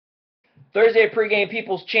Thursday pregame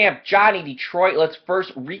People's Champ, Johnny Detroit. Let's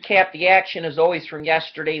first recap the action as always from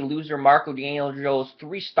yesterday. Loser Marco D'Angelo's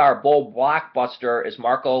three-star bowl blockbuster as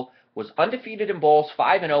Marco was undefeated in bowls,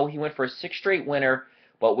 5-0. He went for a six-straight winner,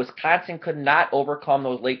 but Wisconsin could not overcome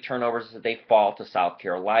those late turnovers as they fall to South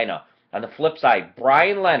Carolina. On the flip side,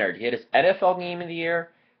 Brian Leonard, he had his NFL game of the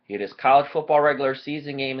year, he had his college football regular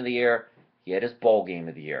season game of the year, he had his bowl game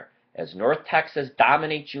of the year. As North Texas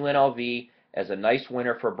dominates UNLV, as a nice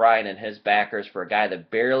winner for Brian and his backers, for a guy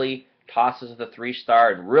that barely tosses the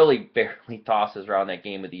three-star and really barely tosses around that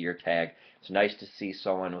game of the year tag. It's nice to see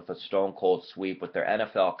someone with a stone-cold sweep with their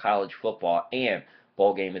NFL, college football, and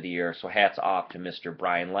bowl game of the year. So hats off to Mr.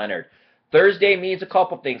 Brian Leonard. Thursday means a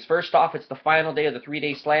couple things. First off, it's the final day of the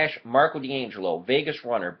 3-day slash. Marco D'Angelo, Vegas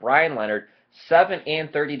runner, Brian Leonard, 7-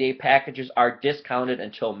 and 30-day packages are discounted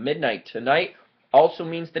until midnight tonight. Also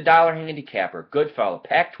means the dollar handicapper, Goodfellow,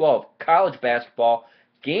 Pac-12 college basketball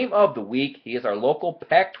game of the week. He is our local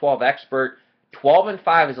Pac-12 expert.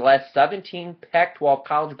 12-5 his last 17 Pac-12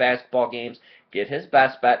 college basketball games. Get his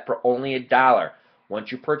best bet for only $1.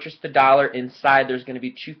 Once you purchase the dollar, inside there's going to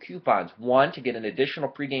be 2 coupons. One to get an additional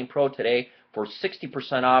pregame pro today for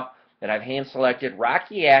 60% off. And I've hand-selected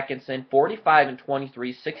Rocky Atkinson, 45-23,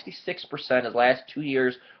 66% his last 2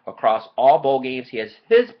 years across all bowl games. He has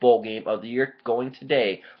his bowl game of the year going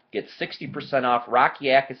today. Get 60% off Rocky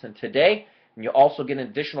Atkinson today, and you'll also get an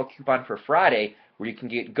additional coupon for Friday, where you can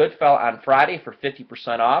get Goodfellow on Friday for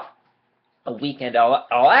 50% off, a weekend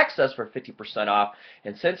all access for 50% off.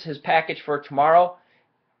 And since his package for tomorrow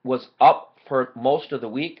was up for most of the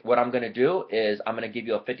week, what I'm going to do is I'm going to give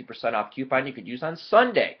you a 50% off coupon you could use on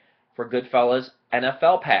Sunday for Goodfellow's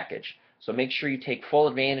NFL package. So make sure you take full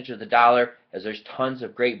advantage of the dollar, as there's tons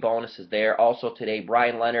of great bonuses there. Also today,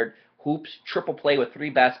 Brian Leonard, hoops, triple play with 3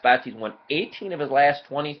 best bets. He's won 18 of his last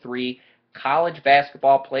 23 college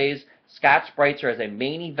basketball plays. Scott Spreitzer has a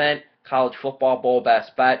main event college football bowl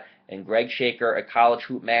best bet, and Greg Shaker, a college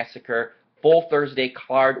hoop massacre, full Thursday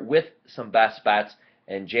card with some best bets.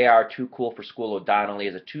 And JR, Too Cool for School O'Donnell,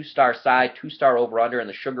 has a 2-star side, 2-star over-under in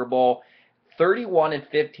the Sugar Bowl.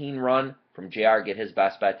 31-15 run from JR. Get his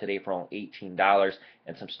best bet today for only $18.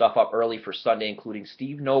 And some stuff up early for Sunday, including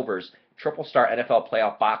Steve Nover's triple-star NFL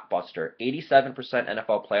playoff blockbuster, 87%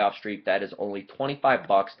 NFL playoff streak. That is only $25,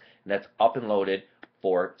 and that's up and loaded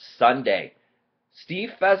for Sunday. Steve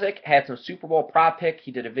Fezzik had some Super Bowl prop pick.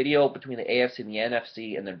 He did a video between the AFC and the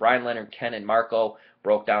NFC, and then Brian Leonard, Ken, and Marco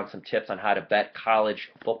broke down some tips on how to bet college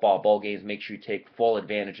football bowl games. Make sure you take full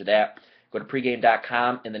advantage of that. Go to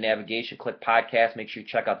pregame.com. In the navigation, click podcast. Make sure you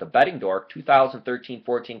check out the Betting Dork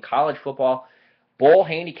 2013-14 College Football Bowl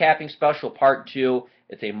Handicapping Special Part 2.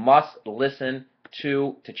 It's a must-listen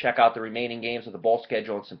to check out the remaining games of the bowl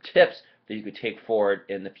schedule and some tips that you could take forward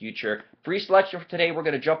in the future. Free selection for today. We're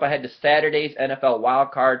going to jump ahead to Saturday's NFL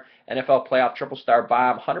Wildcard, NFL Playoff Triple Star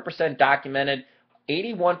Bomb. 100% documented,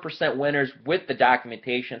 81% winners with the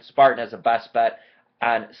documentation. Spartan has a best bet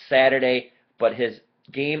on Saturday, but his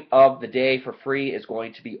game of the day for free is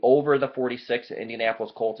going to be over the 46 at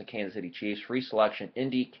Indianapolis Colts and Kansas City Chiefs. Free selection,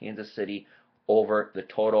 Indy, Kansas City, over the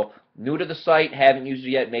total. New to the site, haven't used it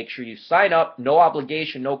yet, make sure you sign up. No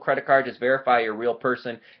obligation, no credit card, just verify you're a real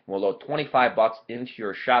person. And we'll load $25 into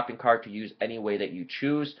your shopping cart to use any way that you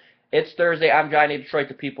choose. It's Thursday. I'm Johnny Detroit,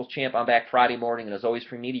 the People's Champ. I'm back Friday morning, and as always,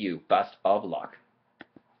 from me to you, best of luck.